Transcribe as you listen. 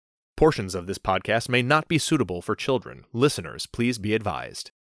Portions of this podcast may not be suitable for children. Listeners, please be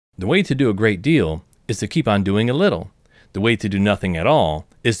advised. The way to do a great deal is to keep on doing a little. The way to do nothing at all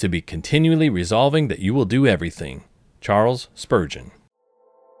is to be continually resolving that you will do everything. Charles Spurgeon.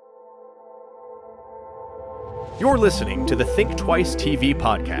 You're listening to the Think Twice TV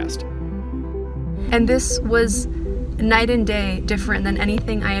podcast. And this was night and day different than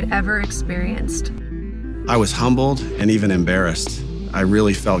anything I had ever experienced. I was humbled and even embarrassed. I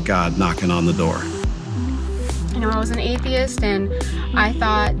really felt God knocking on the door. You know, I was an atheist and I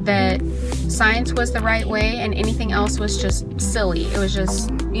thought that science was the right way and anything else was just silly. It was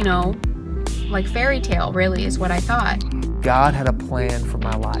just, like fairy tale really is what I thought. God had a plan for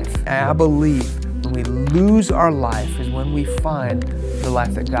my life. And I believe when we lose our life is when we find the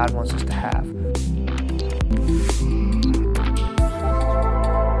life that God wants us to have.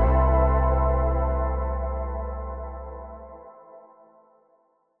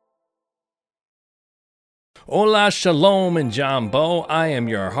 Hola, shalom, and jambo. I am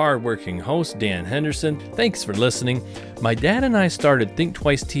your hardworking host, Dan Henderson. Thanks for listening. My dad and I started Think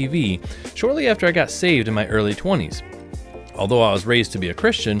Twice TV shortly after I got saved in my early 20s. Although I was raised to be a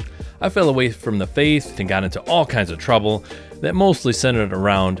Christian, I fell away from the faith and got into all kinds of trouble that mostly centered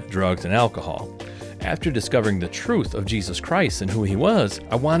around drugs and alcohol. After discovering the truth of Jesus Christ and who he was,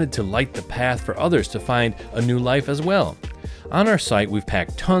 I wanted to light the path for others to find a new life as well. On our site, we've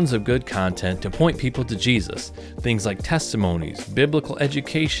packed tons of good content to point people to Jesus, things like testimonies, biblical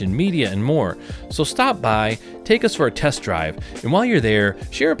education, media, and more. So stop by, take us for a test drive, and while you're there,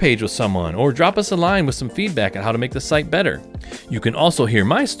 share a page with someone or drop us a line with some feedback on how to make the site better. You can also hear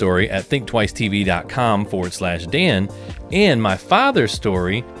my story at thinktwicetv.com/Dan and my father's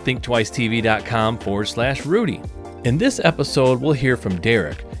story, thinktwicetv.com/Rudy. In this episode, we'll hear from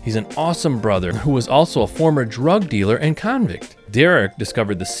Derek. He's an awesome brother who was also a former drug dealer and convict. Derek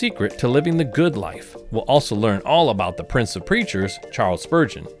discovered the secret to living the good life. We'll also learn all about the Prince of Preachers, Charles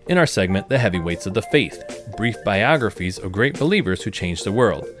Spurgeon, in our segment, The Heavyweights of the Faith, brief biographies of great believers who changed the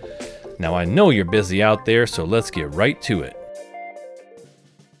world. Now I know you're busy out there, so let's get right to it.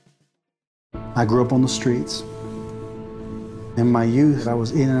 I grew up on the streets. In my youth, I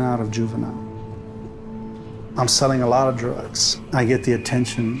was in and out of juvenile. I'm selling a lot of drugs. I get the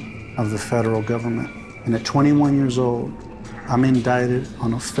attention of the federal government. And at 21 years old, I'm indicted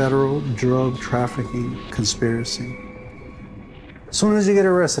on a federal drug trafficking conspiracy. As soon as you get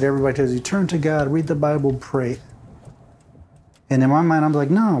arrested, everybody tells you, turn to God, read the Bible, pray. And in my mind, I'm like,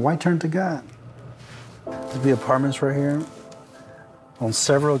 no, why turn to God? The apartments right here. On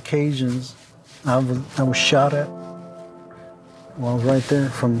several occasions, I was shot at. Well, right there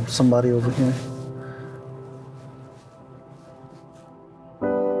from somebody over here.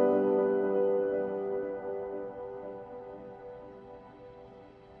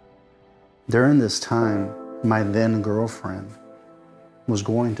 During this time, my then girlfriend was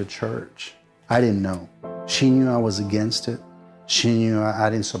going to church. I didn't know. She knew I was against it. She knew I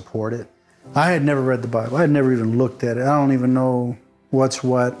didn't support it. I had never read the Bible. I had never even looked at it. I don't even know what's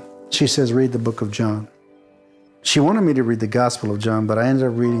what. She says, read the book of John. She wanted me to read the Gospel of John, but I ended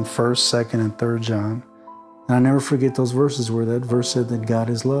up reading 1st, 2nd, and 3rd John. And I never forget those verses where that verse said that God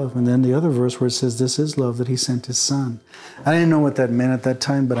is love. And then the other verse where it says, this is love, that he sent his son. I didn't know what that meant at that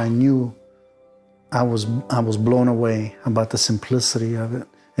time, but I knew I was blown away about the simplicity of it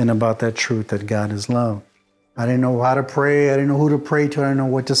and about that truth that God is love. I didn't know how to pray. I didn't know who to pray to. I didn't know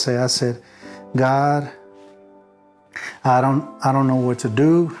what to say. I said, God, I don't know what to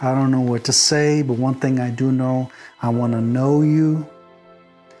do. I don't know what to say. But one thing I do know, I want to know you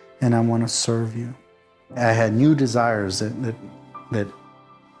and I want to serve you. I had new desires that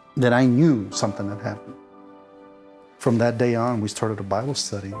I knew something had happened. From that day on, we started a Bible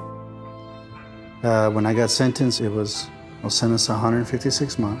study. When I got sentenced, I was sentenced to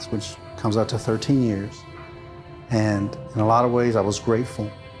 156 months, which comes out to 13 years. And in a lot of ways, I was grateful.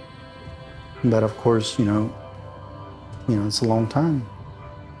 But of course, it's a long time.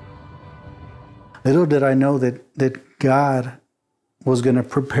 Little did I know that God was going to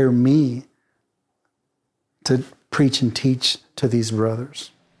prepare me to preach and teach to these brothers.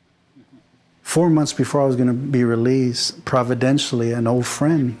 4 months before I was going to be released, providentially, an old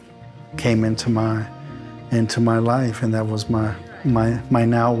friend came into my life, and that was my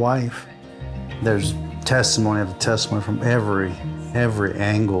now wife. There's testimony after testimony from every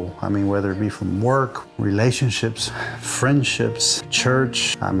angle. I mean, whether it be from work, relationships, friendships,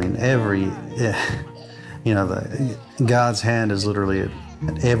 church. I mean, God's hand is literally at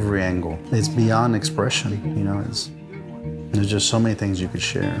every angle. It's beyond expression. There's just so many things you could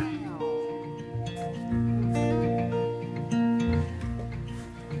share.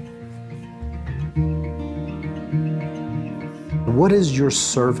 What is your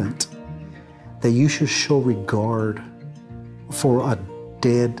servant that you should show regard for a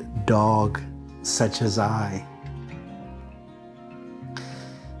dead dog such as I?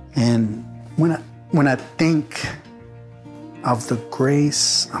 And when I think of the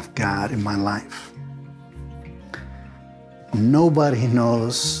grace of God in my life, nobody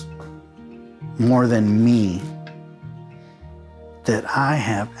knows more than me that I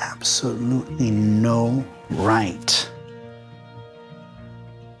have absolutely no right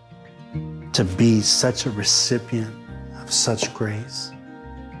to be such a recipient of such grace.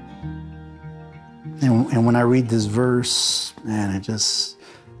 And when I read this verse, man, the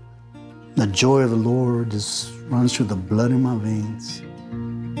joy of the Lord just runs through the blood in my veins.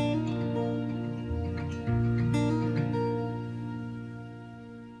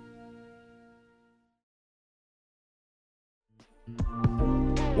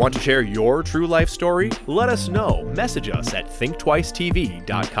 Want to share your true life story? Let us know. Message us at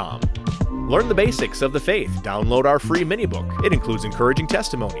thinktwicetv.com. Learn the basics of the faith. Download our free mini-book. It includes encouraging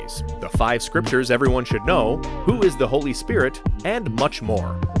testimonies, the 5 scriptures everyone should know, who is the Holy Spirit, and much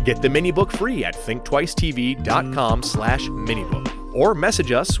more. Get the mini-book free at thinktwicetv.com/minibook. Or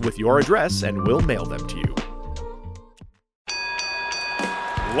message us with your address and we'll mail them to you.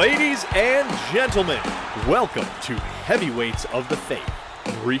 Ladies and gentlemen, welcome to Heavyweights of the Faith.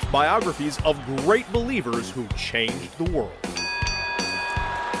 Brief biographies of great believers who changed the world.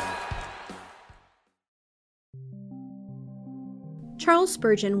 Charles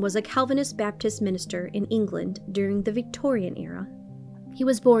Spurgeon was a Calvinist Baptist minister in England during the Victorian era. He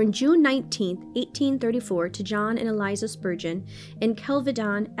was born June 19, 1834 to John and Eliza Spurgeon in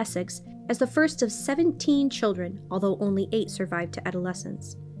Kelvedon, Essex, as the first of 17 children, although only 8 survived to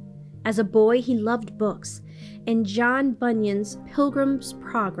adolescence. As a boy, he loved books, and John Bunyan's Pilgrim's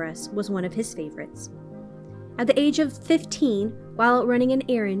Progress was one of his favorites. At the age of 15, while out running an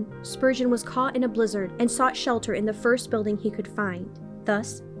errand, Spurgeon was caught in a blizzard and sought shelter in the first building he could find.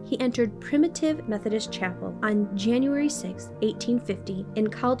 Thus, he entered Primitive Methodist Chapel on January 6, 1850, in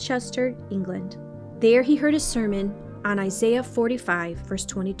Colchester, England. There he heard a sermon on Isaiah 45, verse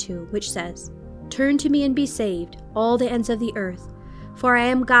 22, which says, "Turn to me and be saved, all the ends of the earth, for I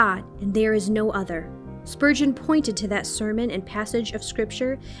am God, and there is no other." Spurgeon pointed to that sermon and passage of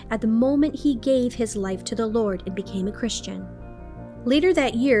Scripture at the moment he gave his life to the Lord and became a Christian. Later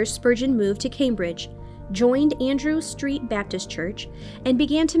that year, Spurgeon moved to Cambridge, joined Andrew Street Baptist Church, and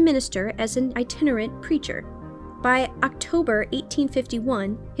began to minister as an itinerant preacher. By October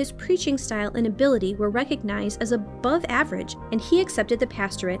 1851, his preaching style and ability were recognized as above average, and he accepted the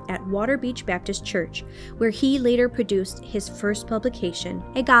pastorate at Waterbeach Baptist Church, where he later produced his first publication,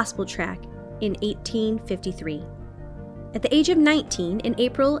 a gospel tract, in 1853. At the age of 19, in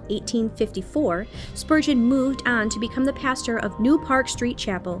April 1854, Spurgeon moved on to become the pastor of New Park Street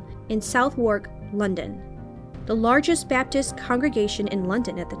Chapel in Southwark, London, the largest Baptist congregation in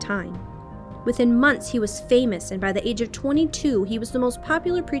London at the time. Within months, he was famous, and by the age of 22, he was the most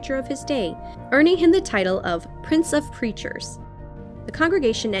popular preacher of his day, earning him the title of Prince of Preachers. The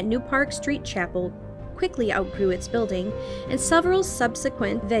congregation at New Park Street Chapel quickly outgrew its building and several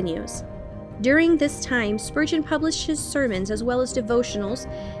subsequent venues. During this time, Spurgeon published his sermons as well as devotionals,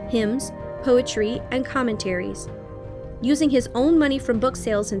 hymns, poetry, and commentaries. Using his own money from book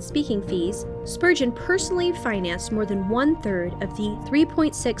sales and speaking fees, Spurgeon personally financed more than 1/3 of the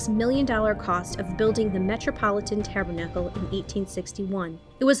 $3.6 million cost of building the Metropolitan Tabernacle in 1861.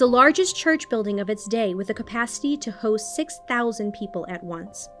 It was the largest church building of its day with a capacity to host 6,000 people at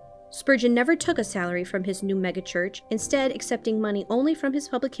once. Spurgeon never took a salary from his new megachurch, instead accepting money only from his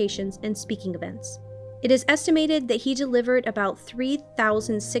publications and speaking events. It is estimated that he delivered about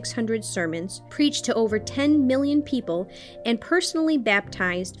 3,600 sermons, preached to over 10 million people, and personally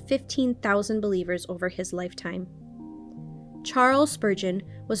baptized 15,000 believers over his lifetime. Charles Spurgeon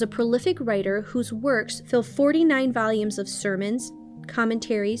was a prolific writer whose works fill 49 volumes of sermons,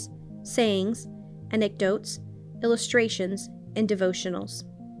 commentaries, sayings, anecdotes, illustrations, and devotionals.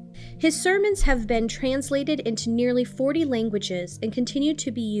 His sermons have been translated into nearly 40 languages and continue to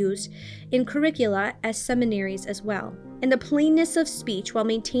be used in curricula as seminaries as well. In the plainness of speech, while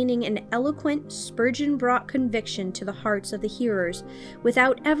maintaining an eloquent, Spurgeon brought conviction to the hearts of the hearers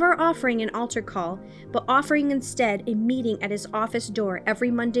without ever offering an altar call, but offering instead a meeting at his office door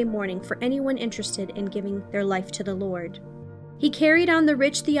every Monday morning for anyone interested in giving their life to the Lord. He carried on the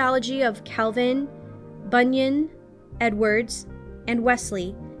rich theology of Calvin, Bunyan, Edwards, and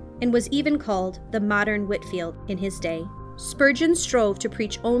Wesley, and was even called the modern Whitefield in his day. Spurgeon strove to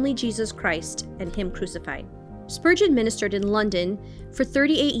preach only Jesus Christ and Him crucified. Spurgeon ministered in London for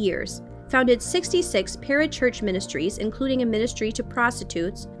 38 years, founded 66 parachurch ministries, including a ministry to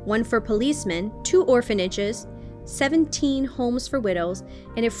prostitutes, 1 for policemen, 2 orphanages, 17 homes for widows,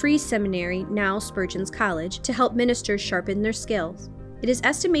 and a free seminary, now Spurgeon's College, to help ministers sharpen their skills. It is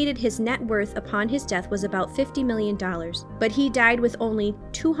estimated his net worth upon his death was about $50 million, but he died with only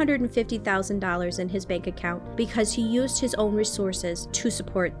 $250,000 in his bank account because he used his own resources to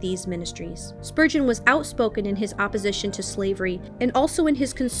support these ministries. Spurgeon was outspoken in his opposition to slavery and also in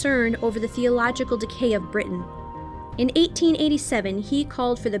his concern over the theological decay of Britain. In 1887, he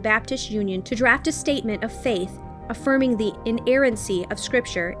called for the Baptist Union to draft a statement of faith affirming the inerrancy of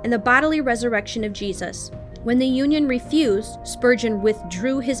Scripture and the bodily resurrection of Jesus. When the Union refused, Spurgeon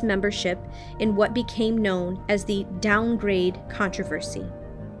withdrew his membership in what became known as the Downgrade Controversy.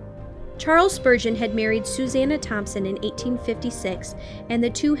 Charles Spurgeon had married Susanna Thompson in 1856, and the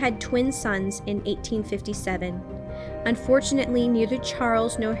two had twin sons in 1857. Unfortunately, neither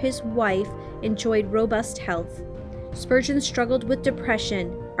Charles nor his wife enjoyed robust health. Spurgeon struggled with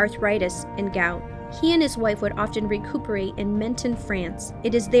depression, arthritis, and gout. He and his wife would often recuperate in Menton, France.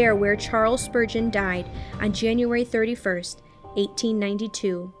 It is there where Charles Spurgeon died on January 31st,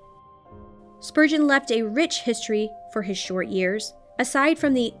 1892. Spurgeon left a rich history for his short years. Aside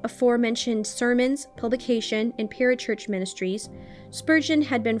from the aforementioned sermons, publication, and parachurch ministries, Spurgeon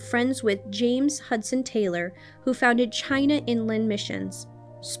had been friends with James Hudson Taylor, who founded China Inland Missions.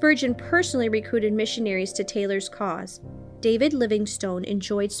 Spurgeon personally recruited missionaries to Taylor's cause. David Livingstone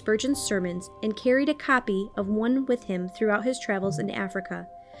enjoyed Spurgeon's sermons and carried a copy of one with him throughout his travels in Africa.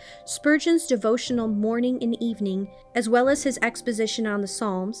 Spurgeon's devotional morning and evening, as well as his exposition on the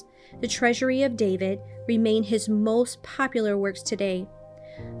Psalms, the Treasury of David, remain his most popular works today.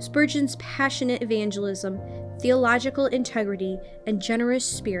 Spurgeon's passionate evangelism, theological integrity, and generous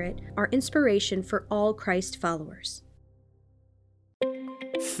spirit are inspiration for all Christ followers.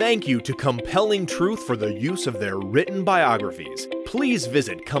 Thank you to Compelling Truth for the use of their written biographies. Please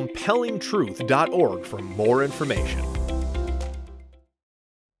visit compellingtruth.org for more information.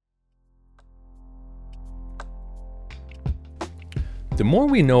 The more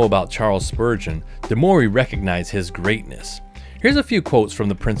we know about Charles Spurgeon, the more we recognize his greatness. Here's a few quotes from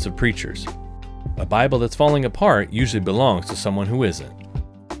the Prince of Preachers. A Bible that's falling apart usually belongs to someone who isn't.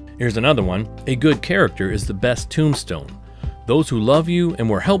 Here's another one. A good character is the best tombstone. Those who love you and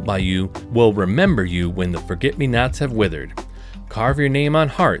were helped by you will remember you when the forget-me-nots have withered. Carve your name on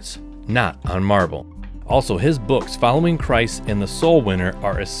hearts, not on marble. Also, his books, Following Christ and The Soul Winner,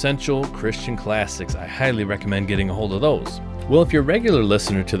 are essential Christian classics. I highly recommend getting a hold of those. Well, if you're a regular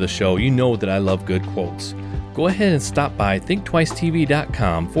listener to the show, you know that I love good quotes. Go ahead and stop by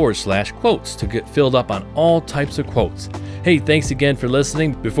thinktwicetv.com/quotes to get filled up on all types of quotes. Hey, thanks again for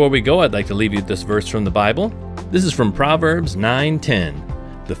listening. Before we go, I'd like to leave you with this verse from the Bible. This is from Proverbs 9:10.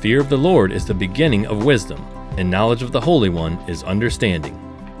 The fear of the Lord is the beginning of wisdom, and knowledge of the Holy One is understanding.